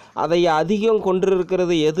தேவை. அதை அதிகம்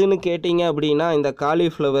கொண்டிருக்கிறது எதுன்னு கேட்டிங்க அப்படின்னா இந்த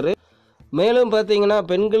காலிஃப்ளவரு. மேலும் பார்த்திங்கன்னா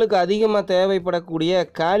பெண்களுக்கு அதிகமாக தேவைப்படக்கூடிய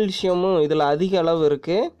கால்சியமும் இதில் அதிக அளவு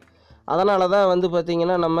இருக்குது. அதனால தான் வந்து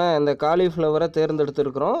பார்த்திங்கன்னா நம்ம இந்த காலிஃப்ளவரை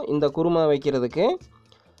தேர்ந்தெடுத்துருக்குறோம் இந்த குருமா வைக்கிறதுக்கு.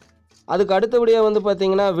 அதுக்கு அடுத்தபடியாக வந்து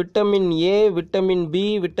பார்த்திங்கன்னா vitamin A, vitamin B,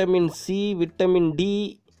 vitamin C, vitamin D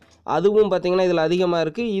அதுவும் பார்த்திங்கன்னா இதில் அதிகமாக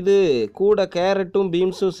இருக்குது. இது கூட கேரட்டும்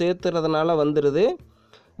பீன்ஸும் சேர்த்துறதுனால வந்துடுது.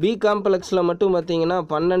 பி காம்ப்ளெக்ஸில் மட்டும் பார்த்திங்கன்னா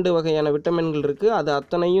 12 வகையான விட்டமின்கள் இருக்குது. அது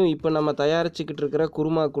அத்தனையும் இப்போ நம்ம தயாரிச்சுக்கிட்டு இருக்கிற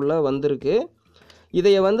குருமாக்குள்ளே வந்திருக்கு.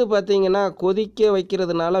 இதைய வந்து பார்த்திங்கன்னா கொதிக்க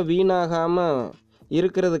வைக்கிறதுனால வீணாகாமல்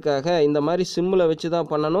இருக்கிறதுக்காக இந்த மாதிரி சிம்மில் வச்சு தான்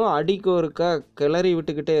பண்ணணும். அடிக்கு ஒருக்கா கிளறி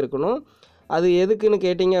விட்டுக்கிட்டே இருக்கணும். அது எதுக்குன்னு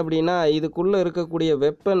கேட்டிங்க அப்படின்னா இதுக்குள்ளே இருக்கக்கூடிய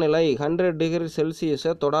வெப்பநிலை 100 டிகிரி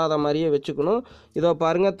செல்சியஸை தொடாத மாதிரியே வச்சுக்கணும். இதோ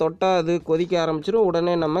பாருங்கள், தொட்டால் அது கொதிக்க ஆரம்பிச்சிடும்.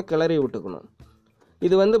 உடனே நம்ம கிளறி விட்டுக்கணும்.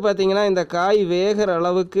 இது வந்து பார்த்திங்கன்னா இந்த காய் வேகிற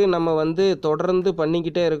அளவுக்கு நம்ம வந்து தொடர்ந்து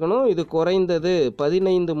பண்ணிக்கிட்டே இருக்கணும். இது குறைந்தது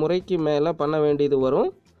 15 முறைக்கு மேலே பண்ண வேண்டியது வரும்.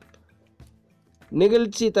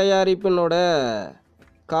 நிகழ்ச்சி தயாரிப்பினோட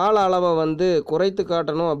கால அளவை வந்து குறைத்து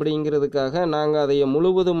காட்டணும் அப்படிங்கிறதுக்காக நாங்கள் அதை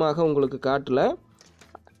முழுவதுமாக உங்களுக்கு காட்டலை.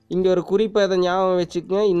 இங்கே ஒரு குறிப்பை அதை ஞாபகம்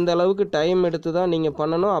வச்சுக்கங்க. இந்த அளவுக்கு டைம் எடுத்து தான் நீங்கள்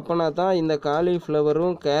பண்ணணும். அப்போனா தான் இந்த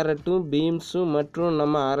காலிஃப்ளவரும் கேரட்டும் பீன்ஸும் மற்றும்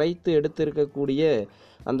நம்ம அரைத்து எடுத்திருக்கக்கூடிய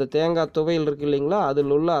அந்த தேங்காய் துவையல் இருக்குது இல்லைங்களா,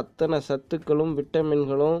 அதில் உள்ள அத்தனை சத்துக்களும்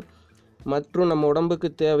விட்டமின்களும் மற்றும் நம்ம உடம்புக்கு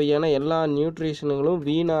தேவையான எல்லா நியூட்ரிஷனுங்களும்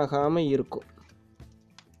வீணாகாமல் இருக்கும்.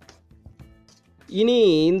 இனி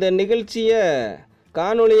இந்த நிகழ்ச்சியை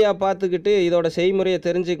காணொலியாக பார்த்துக்கிட்டு இதோட செய்முறையை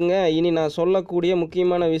தெரிஞ்சுக்குங்க. இனி நான் சொல்லக்கூடிய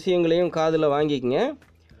முக்கியமான விஷயங்களையும் காதில் வாங்கிக்கங்க.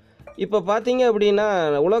 இப்போ பார்த்தீங்க அப்படின்னா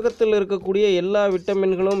உலகத்தில் இருக்கக்கூடிய எல்லா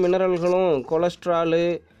விட்டமின்களும் மினரல்களும் கொலஸ்ட்ராலு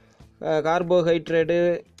கார்போஹைட்ரேட்டு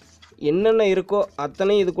என்னென்ன இருக்கோ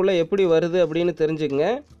அத்தனையும் இதுக்குள்ளே எப்படி வருது அப்படின்னு தெரிஞ்சுக்கங்க.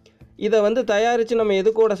 இதை வந்து தயாரித்து நம்ம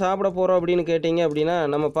எது கூட சாப்பிட போகிறோம் அப்படின்னு கேட்டிங்க அப்படின்னா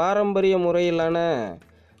நம்ம பாரம்பரிய முறையிலான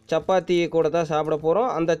சப்பாத்தி கூட தான் சாப்பிட போகிறோம்.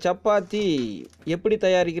 அந்த சப்பாத்தி எப்படி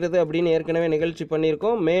தயாரிக்கிறது அப்படின்னு ஏற்கனவே நிகழ்ச்சி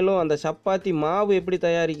பண்ணியிருக்கோம். மேலும் அந்த சப்பாத்தி மாவு எப்படி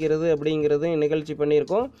தயாரிக்கிறது அப்படிங்கிறது நிகழ்ச்சி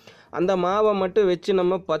பண்ணியிருக்கோம். அந்த மாவை மட்டும் வச்சு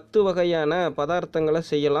நம்ம 10 வகையான பதார்த்தங்களை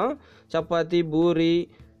செய்யலாம். சப்பாத்தி, பூரி,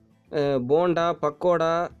 போண்டா,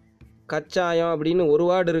 பக்கோடா, கச்சாயம் அப்படின்னு ஒரு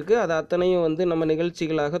வார்டு இருக்குது. அது அத்தனையும் வந்து நம்ம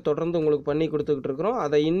நிகழ்ச்சிகளாக தொடர்ந்து உங்களுக்கு பண்ணி கொடுத்துக்கிட்டு இருக்கிறோம்.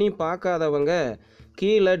 அதை இன்னும் பார்க்காதவங்க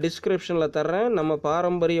கீழே டிஸ்கிரிப்ஷனில் தர்றேன். நம்ம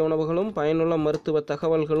பாரம்பரிய உணவுகளும் பயனுள்ள மருத்துவ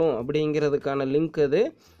தகவல்களும் அப்படிங்கிறதுக்கான லிங்க் அது.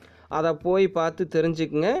 அதை போய் பார்த்து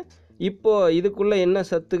தெரிஞ்சுக்குங்க. இப்போது இதுக்குள்ளே என்ன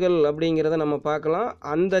சத்துக்கள் அப்படிங்கிறத நம்ம பார்க்கலாம்.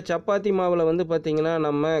 அந்த சப்பாத்தி மாவில் வந்து பார்த்திங்கன்னா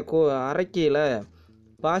நம்ம அரைக்கையில்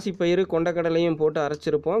பாசிப்பயிறு கொண்டக்கடலையும் போட்டு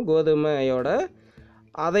அரைச்சிருப்போம் கோதுமையோட.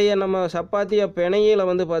 அதையை நம்ம சப்பாத்தியை பிணையில்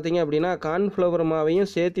வந்து பார்த்திங்க அப்படின்னா கார்ன்ஃப்ளவர் மாவையும்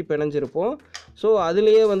சேர்த்து பிணைஞ்சிருப்போம். ஸோ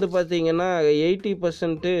அதுலேயே வந்து பார்த்திங்கன்னா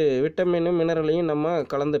 80% விட்டமினும் மினரலையும் நம்ம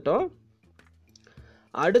கலந்துட்டோம்.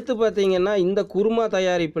 அடுத்து பார்த்திங்கன்னா இந்த குருமா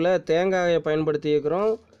தயாரிப்பில் தேங்காயை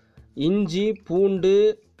பயன்படுத்தியிருக்கிறோம். இஞ்சி, பூண்டு,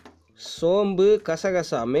 சோம்பு,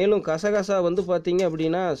 கசகசா. மேலும் கசகசா வந்து பார்த்திங்க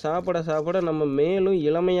அப்படின்னா சாப்பிட சாப்பிட நம்ம மேலும்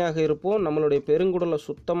இளமையாக இருப்போம். நம்மளுடைய பெருங்குடலை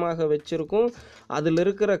சுத்தமாக வச்சுருக்கோம். அதில்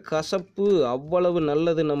இருக்கிற கசப்பு அவ்வளவு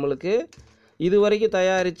நல்லது நம்மளுக்கு. இதுவரைக்கும்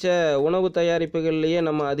தயாரித்த உணவு தயாரிப்புகள்லேயே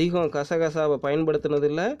நம்ம அதிகம் கசகசாவை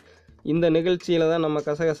பயன்படுத்தினதில்லை. இந்த நிகழ்ச்சியில் தான் நம்ம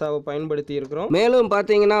கசகசாவை பயன்படுத்தி இருக்கிறோம். மேலும்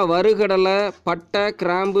பார்த்தீங்கன்னா வறுகடலை, பட்டை,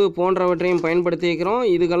 கிராம்பு போன்றவற்றையும் பயன்படுத்தியிருக்கிறோம்.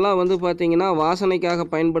 இதுக்கெல்லாம் வந்து பார்த்திங்கன்னா வாசனைக்காக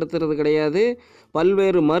பயன்படுத்துறது கிடையாது,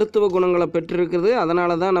 பல்வேறு மருத்துவ குணங்களை பெற்றிருக்குது.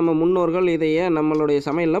 அதனால தான் நம்ம முன்னோர்கள் இதையே நம்மளுடைய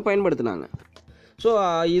சமையலில் பயன்படுத்தினாங்க. ஸோ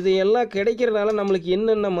இது எல்லாம் கிடைக்கிறதுனால நம்மளுக்கு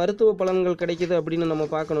என்னென்ன மருத்துவ பலன்கள் கிடைக்கிது அப்படின்னு நம்ம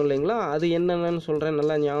பார்க்கணும் இல்லைங்களா. அது என்னென்னு சொல்கிறேன்,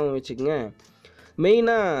 நல்லா ஞாபகம் வச்சுக்கோங்க.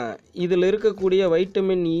 மெயினாக இதில் இருக்கக்கூடிய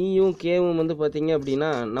வைட்டமின் ஈயும் கேவும் வந்து பார்த்திங்க அப்படின்னா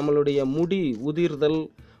நம்மளுடைய முடி உதிர்தல்,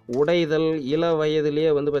 உடைதல், இள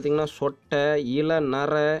வயதிலேயே வந்து பார்த்திங்கன்னா சொட்டை, இள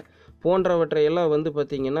நரை போன்றவற்றையெல்லாம் வந்து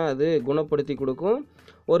பார்த்திங்கன்னா அது குணப்படுத்தி கொடுக்கும்.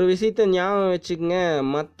 ஒரு விஷயத்தை ஞாபகம் வச்சுக்கோங்க,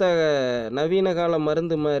 மற்ற நவீன கால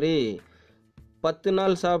மருந்து மாதிரி 10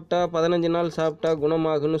 நாள் சாப்பிட்டா 15 நாள் சாப்பிட்டா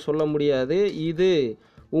குணமாகுன்னு சொல்ல முடியாது. இது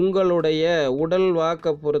உங்களுடைய உடல்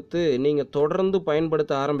வாக்கை பொறுத்து நீங்கள் தொடர்ந்து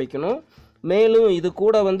பயன்படுத்த ஆரம்பிக்கணும். மேலும் இது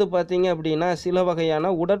கூட வந்து பார்த்திங்க அப்படின்னா சில வகையான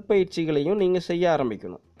உடற்பயிற்சிகளையும் நீங்கள் செய்ய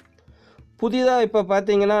ஆரம்பிக்கணும். புதிதாக இப்போ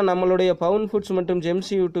பார்த்திங்கன்னா நம்மளுடைய பவுன்ஃபுட்ஸ் மற்றும்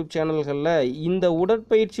ஜெம்சி யூடியூப் சேனல்களில் இந்த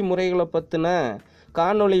உடற்பயிற்சி முறைகளை பற்றின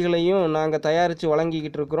காணொளிகளையும் நாங்கள் தயாரித்து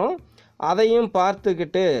வழங்கிக்கிட்டு இருக்கிறோம். அதையும்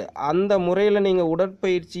பார்த்துக்கிட்டு அந்த முறையில் நீங்கள்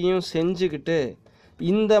உடற்பயிற்சியும் செஞ்சுக்கிட்டு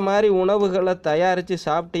இந்த மாதிரி உணவுகளை தயாரித்து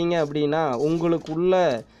சாப்பிட்டீங்க அப்படின்னா உங்களுக்குள்ள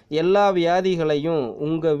எல்லா வியாதிகளையும்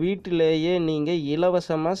உங்கள் வீட்டிலேயே நீங்கள்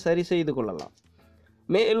இலவசமாக சரி செய்து கொள்ளலாம்.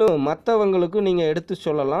 மேலும் மற்றவங்களுக்கும் நீங்கள் எடுத்து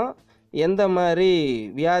சொல்லலாம் எந்த மாதிரி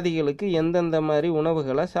வியாதிகளுக்கு எந்தெந்த மாதிரி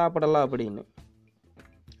உணவுகளை சாப்பிடலாம் அப்படின்னு.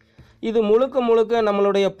 இது முழுக்க முழுக்க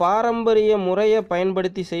நம்மளுடைய பாரம்பரிய முறையை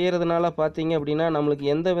பயன்படுத்தி செய்கிறதுனால பார்த்தீங்க அப்படின்னா நம்மளுக்கு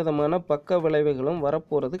எந்த விதமான பக்க விளைவுகளும்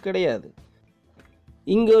வரப்போகிறது கிடையாது.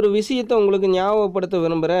 இங்கே ஒரு விஷயத்தை உங்களுக்கு ஞாபகப்படுத்த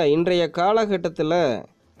விரும்புகிறேன். இன்றைய காலகட்டத்தில்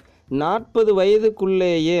 40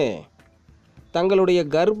 வயதுக்குள்ளேயே தங்களுடைய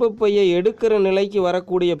கர்ப்பப்பையை எடுக்கிற நிலைக்கு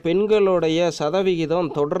வரக்கூடிய பெண்களுடைய சதவிகிதம்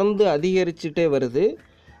தொடர்ந்து அதிகரிச்சுட்டே வருது.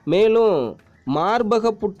 மேலும்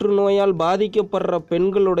மார்பக புற்றுநோயால் பாதிக்கப்படுற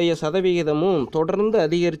பெண்களுடைய சதவிகிதமும் தொடர்ந்து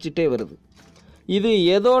அதிகரிச்சுட்டே வருது. இது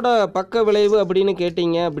எதோட பக்க விளைவு அப்படின்னு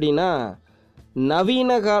கேட்டிங்க அப்படின்னா,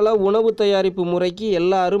 நவீன கால உணவு தயாரிப்பு முறைக்கு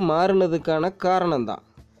எல்லாரும் மாறினதுக்கான காரணம்தான்.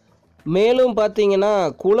 மேலும் பார்த்திங்கன்னா,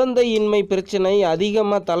 குழந்தையின்மை பிரச்சனை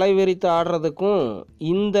அதிகமாக தலைவிரித்து ஆடுறதுக்கும்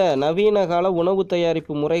இந்த நவீன கால உணவு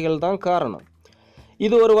தயாரிப்பு முறைகள் தான் காரணம்.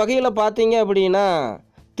 இது ஒரு வகையில் பார்த்திங்க அப்படின்னா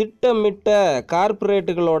திட்டமிட்ட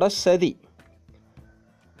கார்ப்பரேட்டுகளோட சதி.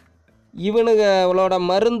 இவனுங்களோட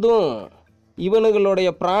மருந்தும் இவனுங்களுடைய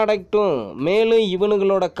ப்ராடக்ட்டும், மேலும்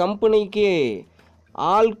இவனுங்களோட கம்பெனிக்கு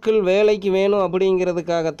ஆட்கள் வேலைக்கு வேணும்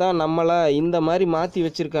அப்படிங்கிறதுக்காகத்தான் நம்மளை இந்த மாதிரி மாற்றி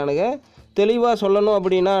வச்சுருக்கானுங்க. தெளிவாக சொல்லணும்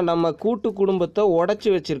அப்படின்னா, நம்ம கூட்டு குடும்பத்தை உடச்சி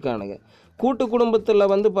வச்சுருக்கானுங்க. கூட்டு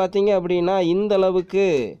குடும்பத்தில் வந்து பார்த்திங்க அப்படின்னா இந்த அளவுக்கு,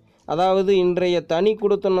 அதாவது இன்றைய தனி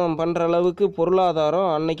குடித்தனம் பண்ணுற அளவுக்கு பொருளாதாரம்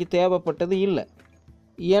அன்னைக்கு தேவைப்பட்டது இல்லை.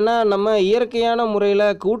 ஏன்னா நம்ம இயற்கையான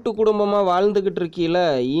முறையில் கூட்டு குடும்பமாக வாழ்ந்துக்கிட்டு இருக்கையில்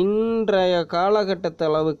இன்றைய காலகட்டத்து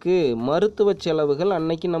அளவுக்கு மருத்துவ செலவுகள்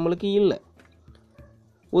அன்னைக்கு நம்மளுக்கு இல்லை.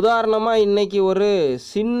 உதாரணமாக இன்றைக்கி ஒரு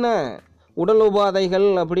சின்ன உடல் உபாதைகள்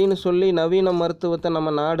அப்படின்னு சொல்லி நவீன மருத்துவத்தை நம்ம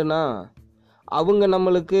நாடுனா, அவங்க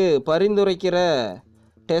நம்மளுக்கு பரிந்துரைக்கிற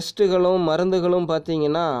டெஸ்ட்டுகளும் மருந்துகளும்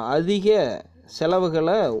பார்த்திங்கன்னா அதிக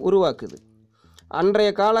செலவுகளை உருவாக்குது. அன்றைய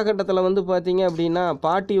காலகட்டத்தில் வந்து பார்த்திங்க அப்படின்னா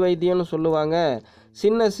பாட்டி வைத்தியம்னு சொல்லுவாங்க.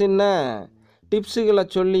 சின்ன சின்ன டிப்ஸுகளை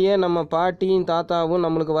சொல்லியே நம்ம பாட்டியும் தாத்தாவும்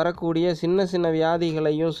நம்மளுக்கு வரக்கூடிய சின்ன சின்ன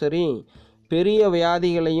வியாதிகளையும் சரி பெரிய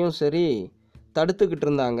வியாதிகளையும் சரி தடுத்துக்கிட்டு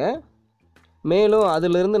இருந்தாங்க. மேலும்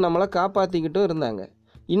அதிலிருந்து நம்மளை காப்பாற்றிக்கிட்டும் இருந்தாங்க.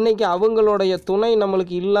 இன்றைக்கி அவங்களுடைய துணை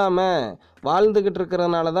நம்மளுக்கு இல்லாமல் வாழ்ந்துக்கிட்டு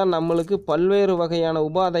இருக்கிறதுனால தான் நம்மளுக்கு பல்வேறு வகையான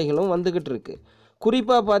உபாதைகளும் வந்துக்கிட்டு இருக்குது.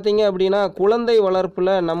 குறிப்பாக பார்த்திங்க அப்படின்னா குழந்தை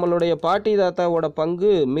வளர்ப்பில் நம்மளுடைய பாட்டி தாத்தாவோட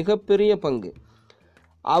பங்கு மிகப்பெரிய பங்கு.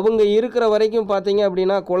 அவங்க இருக்கிற வரைக்கும் பார்த்திங்க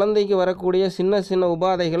அப்படின்னா குழந்தைக்கு வரக்கூடிய சின்ன சின்ன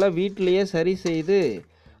உபாதைகளை வீட்டிலையே சரி செய்து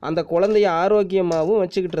அந்த குழந்தைய ஆரோக்கியமாகவும்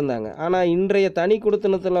வச்சுக்கிட்டு இருந்தாங்க. ஆனால் இன்றைய தனி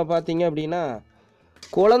குடித்தனத்தில் பார்த்திங்க அப்படின்னா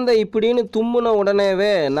குழந்தை இப்படின்னு தும்முன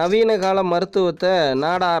உடனேவே நவீன கால மருத்துவத்தை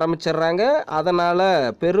நாட ஆரம்பிச்சிடுறாங்க. அதனால்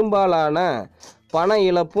பெரும்பாலான பண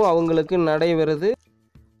இழப்பும் அவங்களுக்கு நடைபெறுது.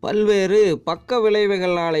 பல்வேறு பக்க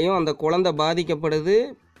விளைவுகள்னாலேயும் அந்த குழந்தை பாதிக்கப்படுது.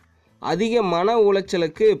 அதிக மன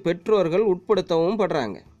உளைச்சலுக்கு பெற்றோர்கள் உட்படுத்தவும்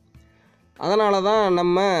படுறாங்க. அதனால தான்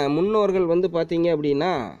நம்ம முன்னோர்கள் வந்து பார்த்திங்க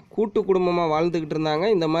அப்படின்னா கூட்டு குடும்பமாக வாழ்ந்துக்கிட்டு இருந்தாங்க,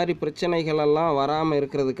 இந்த மாதிரி பிரச்சனைகளெல்லாம் வராமல்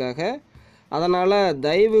இருக்கிறதுக்காக. அதனால்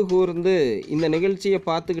தயவு கூர்ந்து இந்த நிகழ்ச்சியை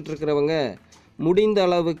பார்த்துக்கிட்டு இருக்கிறவங்க முடிந்த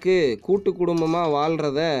அளவுக்கு கூட்டு குடும்பமாக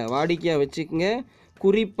வாழ்கிறத வாடிக்கையாக வச்சுக்கோங்க.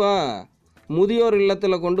 குறிப்பாக முதியோர்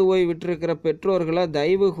இல்லத்தில் கொண்டு போய் விட்டுருக்கிற பெற்றோர்களை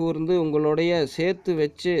தயவு கூர்ந்து உங்களுடைய சேர்த்து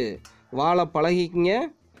வச்சு வாழ பழகிக்குங்க.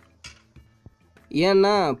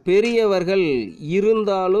 ஏன்னா பெரியவர்கள்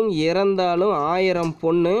இருந்தாலும் இறந்தாலும் 1000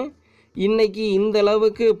 பொண்ணு. இன்றைக்கி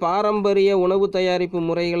இந்தளவுக்கு பாரம்பரிய உணவு தயாரிப்பு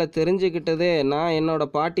முறைகளை தெரிஞ்சுக்கிட்டதே நான்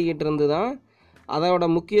என்னோடய பாட்டிக்கிட்ட இருந்து தான். அதோட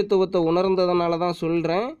முக்கியத்துவத்தை உணர்ந்ததுனால தான்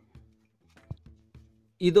சொல்கிறேன்.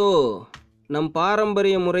 இதோ நம்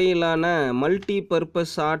பாரம்பரிய முறையிலான மல்டி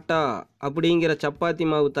பர்பஸ் ஆட்டா அப்படிங்கிற சப்பாத்தி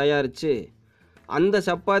மாவு தயாரித்து அந்த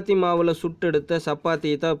சப்பாத்தி மாவில் சுட்டெடுத்த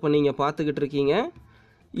சப்பாத்தியை தான் இப்போ நீங்கள் பார்த்துக்கிட்டு இருக்கீங்க.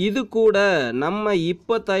 இது கூட நம்ம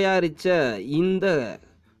இப்போ தயாரித்த இந்த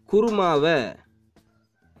குருமாவை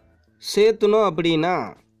சேர்த்துனோம் அப்படின்னா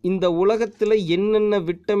இந்த உலகத்தில் என்னென்ன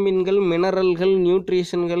விட்டமின்கள் மினரல்கள்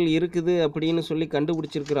நியூட்ரிஷன்கள் இருக்குது அப்படின்னு சொல்லி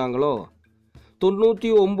கண்டுபிடிச்சிருக்கிறாங்களோ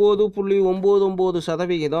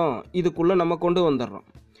 99.99% இதுக்குள்ளே நம்ம கொண்டு வந்துடுறோம்.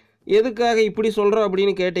 எதுக்காக இப்படி சொல்கிறோம்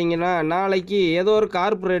அப்படின்னு கேட்டிங்கன்னா, நாளைக்கு ஏதோ ஒரு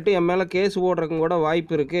கார்ப்பரேட்டு என் மேலே கேஸ் போடுறதுக்கும் கூட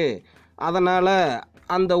வாய்ப்பு இருக்குது. அதனால்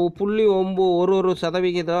அந்த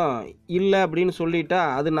 0.1% இல்லை அப்படின்னு சொல்லிட்டா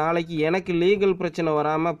அது நாளைக்கு எனக்கு லீகல் பிரச்சனை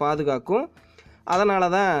வராமல் பாதுகாக்கும். அதனால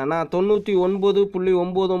தான் நான்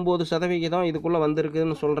 99.99% இதுக்குள்ளே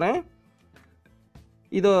வந்திருக்குதுன்னு சொல்கிறேன்.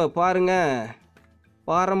 இதோ பாருங்கள்,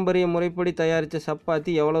 பாரம்பரிய முறைப்படி தயாரித்த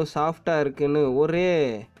சப்பாத்தி எவ்வளோ சாஃப்டாக இருக்குன்னு ஒரே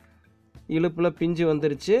இழுப்பில் பிஞ்சு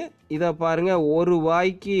வந்துருச்சு. இதை பாருங்கள், ஒரு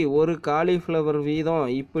வாய்க்கு ஒரு காலிஃப்ளவர் வீதம்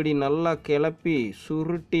இப்படி நல்லா கிளப்பி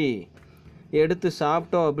சுருட்டி எடுத்து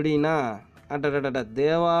சாப்பிட்டோம் அப்படின்னா அடடட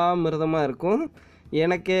தேவாமிர்தமாக இருக்கும்.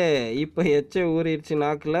 எனக்கே இப்போ எச்ச ஊறிடுச்சு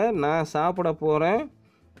நாக்கில். நான் சாப்பிட போகிறேன்.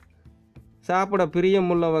 சாப்பிட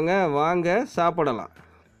பிரியமுள்ளவங்க வாங்க சாப்பிடலாம்.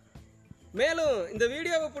 மேலும் இந்த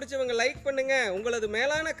வீடியோவை பிடிச்சவங்க லைக் பண்ணுங்க, உங்களது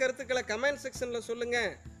மேலான கருத்துக்களை கமெண்ட் செக்ஷனில் சொல்லுங்க.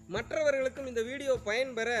 மற்றவர்களுக்கும் இந்த வீடியோ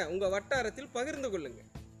பயன்பெற உங்கள் வட்டாரத்தில் பகிர்ந்து கொள்ளுங்க.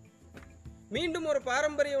 மீண்டும் ஒரு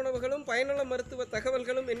பாரம்பரிய உணவுகளும் பயனுள்ள மருத்துவ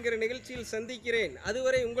தகவல்களும் என்கிற நிகழ்ச்சியில் சந்திக்கிறேன்.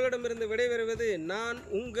 அதுவரை உங்களிடமிருந்து விடைபெறுவது நான்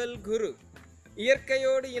உங்கள் குரு.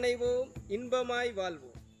 இயற்கையோடு இணைவோம், இன்பமாய்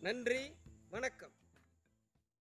வாழ்வோம். நன்றி, வணக்கம்.